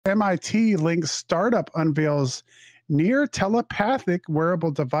MIT-linked startup unveils Near-Telepathic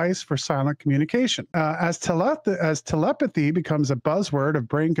wearable device for silent communication. As telepathy becomes a buzzword of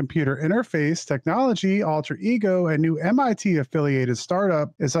brain-computer interface technology, Alter Ego, a new MIT-affiliated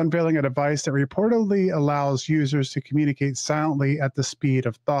startup, is unveiling a device that reportedly allows users to communicate silently at the speed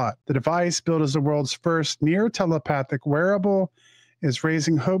of thought. The device, built as the world's first near-telepathic wearable, is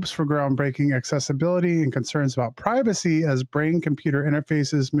raising hopes for groundbreaking accessibility and concerns about privacy as brain-computer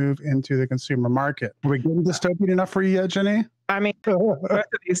interfaces move into the consumer market. Are we getting dystopian enough for you yet, Jenny? I mean, both of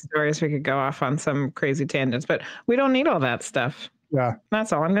these stories, we could go off on some crazy tangents, but we don't need all that stuff. Yeah.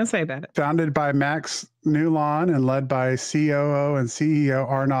 That's all I'm going to say about it. Founded by Max Newlon and led by COO and CEO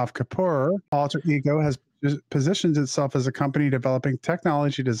Arnav Kapoor, Alter Ego has positions itself as a company developing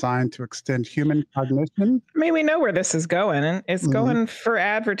technology designed to extend human cognition. I mean, we know where this is going, and it's going for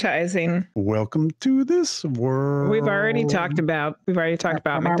advertising. Welcome to this world. We've already talked about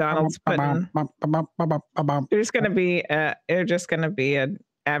McDonald's putting. There's going to be an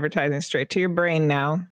advertising straight to your brain now.